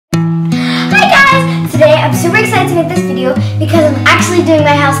Today I'm super excited to make this video because I'm actually doing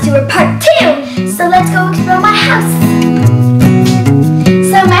my house tour part 2. So let's go explore my house.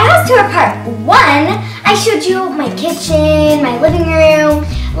 So my house tour part 1, I showed you my kitchen, my living room,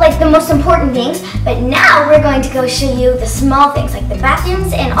 like the most important things. But now we're going to go show you the small things like the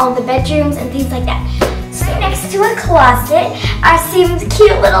bathrooms and all the bedrooms and things like that. So next to a closet are some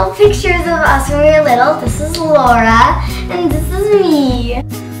cute little pictures of us when we were little. This is Laura and this is me.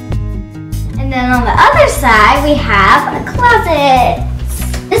 And then on the other side we have a closet.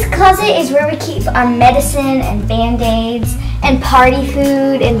 This closet is where we keep our medicine and band-aids and party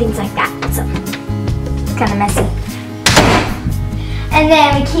food and things like that. So it's kind of messy. And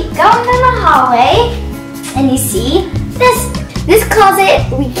then we keep going down the hallway and you see this closet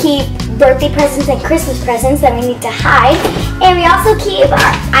we keep birthday presents and Christmas presents that we need to hide. And we also keep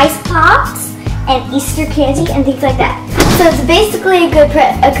our ice pops and Easter candy and things like that. So it's basically a good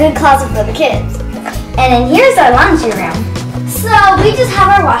closet for the kids. And then here's our laundry room. So we just have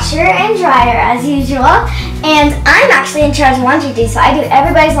our washer and dryer as usual. And I'm actually in charge of laundry day, so I do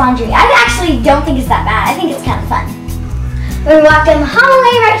everybody's laundry. I actually don't think it's that bad. I think it's kind of fun. When we walk down the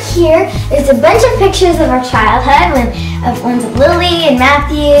hallway right here, there's a bunch of pictures of our childhood. One's of Lily and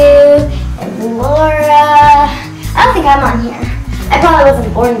Matthew and Laura. I don't think I'm on here. I probably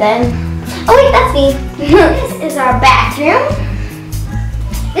wasn't born then. Oh wait, that's me. This is our bathroom.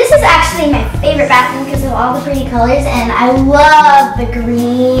 This is actually my favorite bathroom because of all the pretty colors, and I love the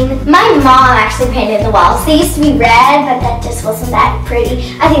green. My mom actually painted the walls. They used to be red, but that just wasn't that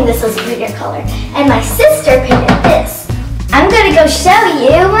pretty. I think this was a prettier color. And my sister painted this. I'm gonna go show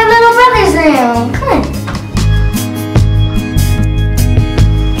you my little brother's room. Come on.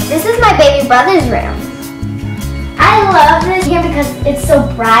 This is my baby brother's room. I love this here because it's so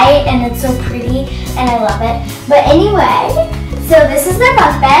bright and it's so pretty and I love it. But anyway, so this is their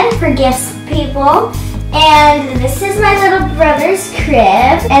bunk bed for gifts people. And this is my little brother's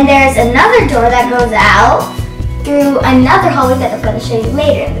crib. And there's another door that goes out through another hallway that I'm going to show you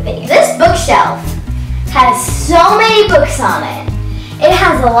later in the video. This bookshelf has so many books on it. It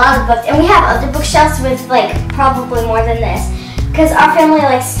has a lot of books. And we have other bookshelves with like probably more than this because our family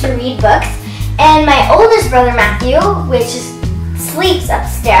likes to read books. And my oldest brother Matthew, which sleeps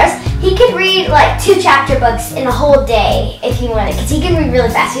upstairs, he could read like 2 chapter books in a whole day if he wanted, because he can read really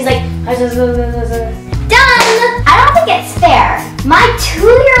fast. He's like, done! I don't think it's fair. My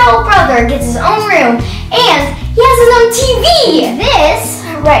 2-year-old brother gets his own room and he has his own TV. This,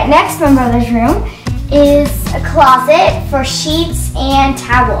 right next to my brother's room, is a closet for sheets and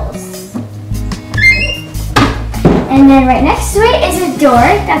towels. And then right next to it is a door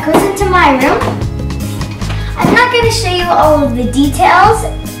that goes into my room. I'm not going to show you all of the details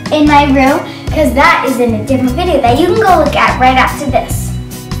in my room because that is in a different video that you can go look at right after this.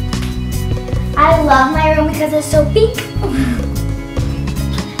 I love my room because it's so big.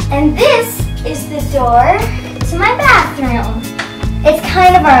 And this is the door to my bathroom. It's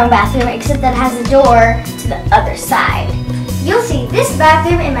kind of our own bathroom except that it has a door to the other side. You'll see this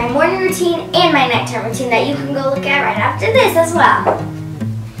bathroom in my morning routine and my nighttime routine that you can go look at right after this as well.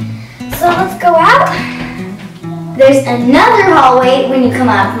 So let's go out. There's another hallway when you come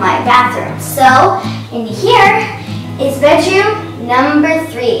out of my bathroom. So in here is bedroom number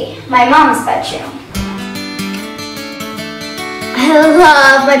 3, my mom's bedroom. I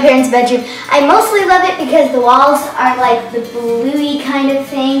love my parents' bedroom. I mostly love it because the walls are like the bluey kind of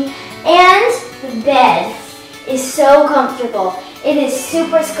thing, and the bed is so comfortable. It is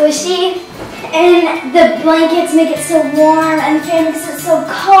super squishy and the blankets make it so warm and the fan makes it so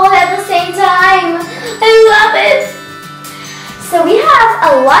cold at the same time. I love it. So we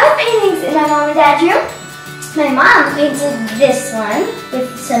have a lot of paintings in my mom and dad's room. My mom painted this one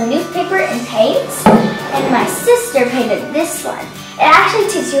with some newspaper and paint, and my sister painted this one. It actually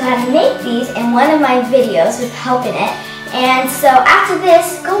teaches you how to make these in one of my videos with help in it. And so after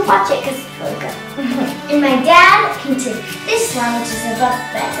this, go watch it because it's really good. And my dad painted this one, which is above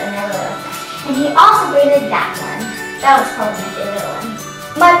the bed, and I really like that. And he also painted that one. That was probably my favorite one.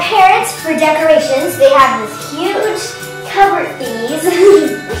 My parents, for decorations, they have this huge cupboard thingies.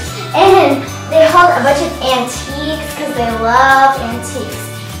 And they hold a bunch of antiques because they love antiques.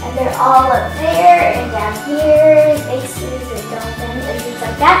 And they're all up there and down here, vases and dolphins and things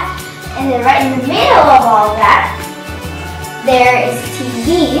like that. And then right in the middle of all that, there is a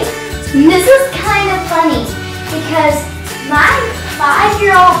TV. This is kind of funny because my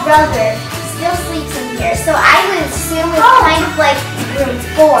 5-year-old brother still sleeps in here, so I would assume it's kind of like room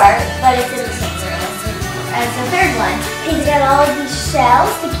 4, but it's in the same room as the third one. He's got all of these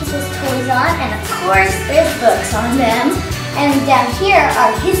shelves to keep his toys on, and of course there's books on them. And down here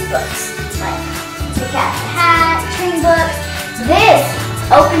are his books. Like the cat's hat, train books. This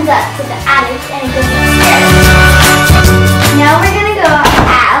opens up to the attic and it goes upstairs. Now we're gonna go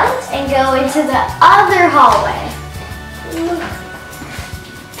out and go into the other hallway.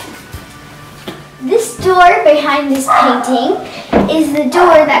 This door behind this painting is the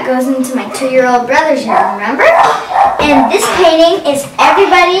door that goes into my 2-year-old brother's room, remember? And this painting is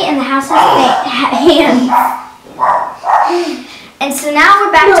everybody in the house's hands. And so now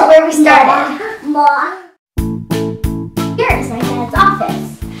we're back to where we started. Here is my dad's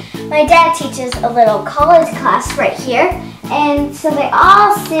office. My dad teaches a little college class right here. And so they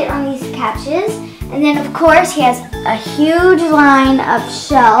all sit on these couches. And then of course he has a huge line of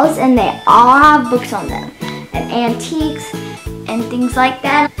shelves and they all have books on them. And antiques and things like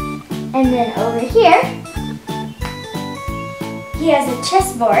that. And then over here, he has a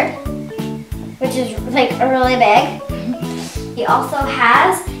chessboard, which is like really big. He also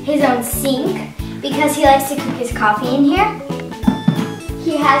has his own sink because he likes to cook his coffee in here.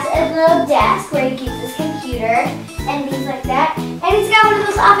 He has a little desk where he keeps his computer and things like that. And he's got one of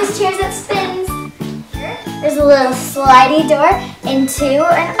those office chairs that spins. There's a little slidey door into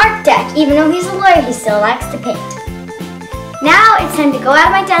an art deck. Even though he's a lawyer, he still likes to paint. Now it's time to go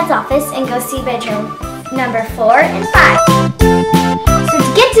out of my dad's office and go see bedroom number 4 and 5. So to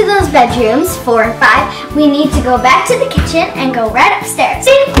get to those bedrooms, 4 and 5, we need to go back to the kitchen and go right upstairs.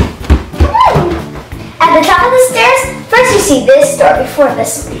 See? At the top of the stairs, first you see this door before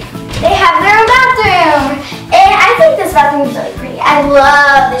this one. They have their own bathroom. And I think this bathroom is really pretty. I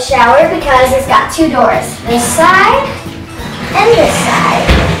love the shower because it's got 2 doors. This side and this side.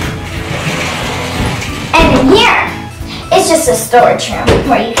 And in here, it's just a storage room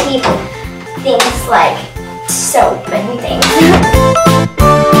where you keep things like soap and things.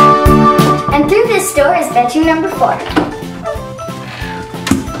 And through this door is bedroom number 4.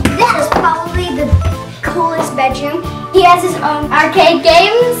 That is probably the coolest bedroom. He has his own arcade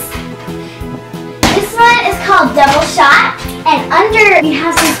games. This one is called Double Shot, and under he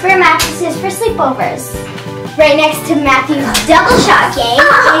has some spare mattresses for sleepovers. Right next to Matthew's Double Shot game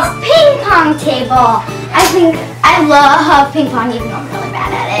is ping pong table. I love ping pong, even though I'm really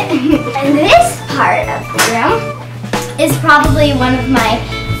bad at it. And this part of the room is probably one of my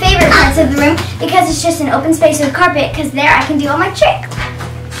favorite parts of the room because it's just an open space with carpet, because there I can do all my tricks.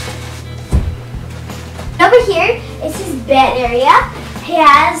 Over here is his bed area. He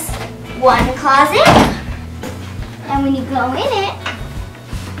has one closet, and when you go in it,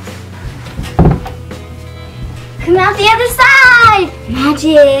 come out the other side.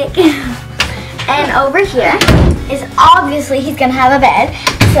 Magic. And over here is obviously he's gonna have a bed.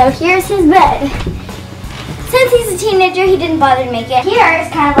 So here's his bed. Since he's a teenager, he didn't bother to make it. Here is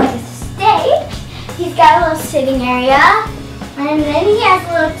kind of like a stage. He's got a little sitting area. And then he has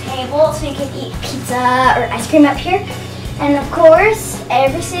a little table so he can eat pizza or ice cream up here. And of course,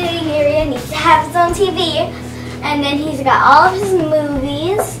 every sitting area needs to have its own TV. And then he's got all of his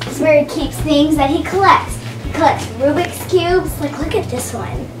movies. This is where he keeps things that he collects. He collects Rubik's Cubes. Like, look at this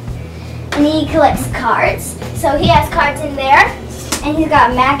one. And he collects cards. So he has cards in there. And he's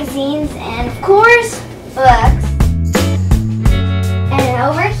got magazines and, of course, books. And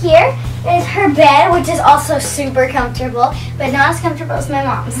over here is her bed, which is also super comfortable, but not as comfortable as my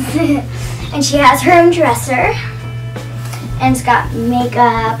mom's. And she has her own dresser. And it's got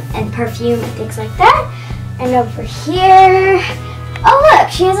makeup and perfume and things like that. And over here, oh look,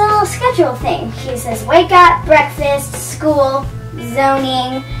 she has a little schedule thing. She says wake up, breakfast, school,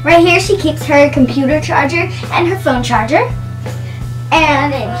 zoning. Right here she keeps her computer charger and her phone charger.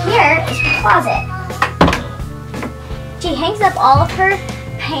 And in here is her closet. She hangs up all of her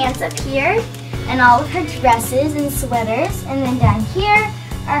pants up here and all of her dresses and sweaters. And then down here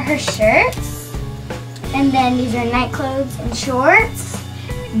are her shirts. And then these are night clothes and shorts,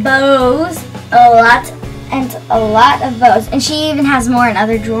 bows, a lot of bows. And she even has more in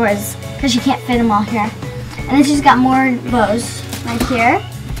other drawers because she can't fit them all here. And then she's got more bows right here.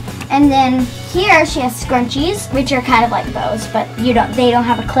 And then here she has scrunchies, which are kind of like bows, but they don't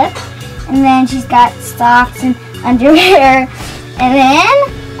have a clip. And then she's got socks and underwear. And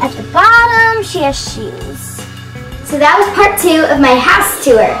then at the bottom she has shoes. So that was part 2 of my house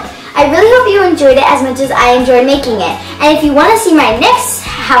tour. I really hope you enjoyed it as much as I enjoyed making it. And if you want to see my next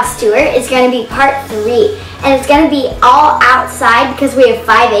house tour, it's going to be part 3. And it's going to be all outside because we have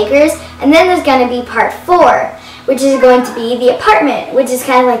 5 acres. And then there's going to be part 4, which is going to be the apartment, which is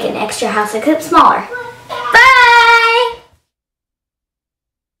kind of like an extra house, except smaller.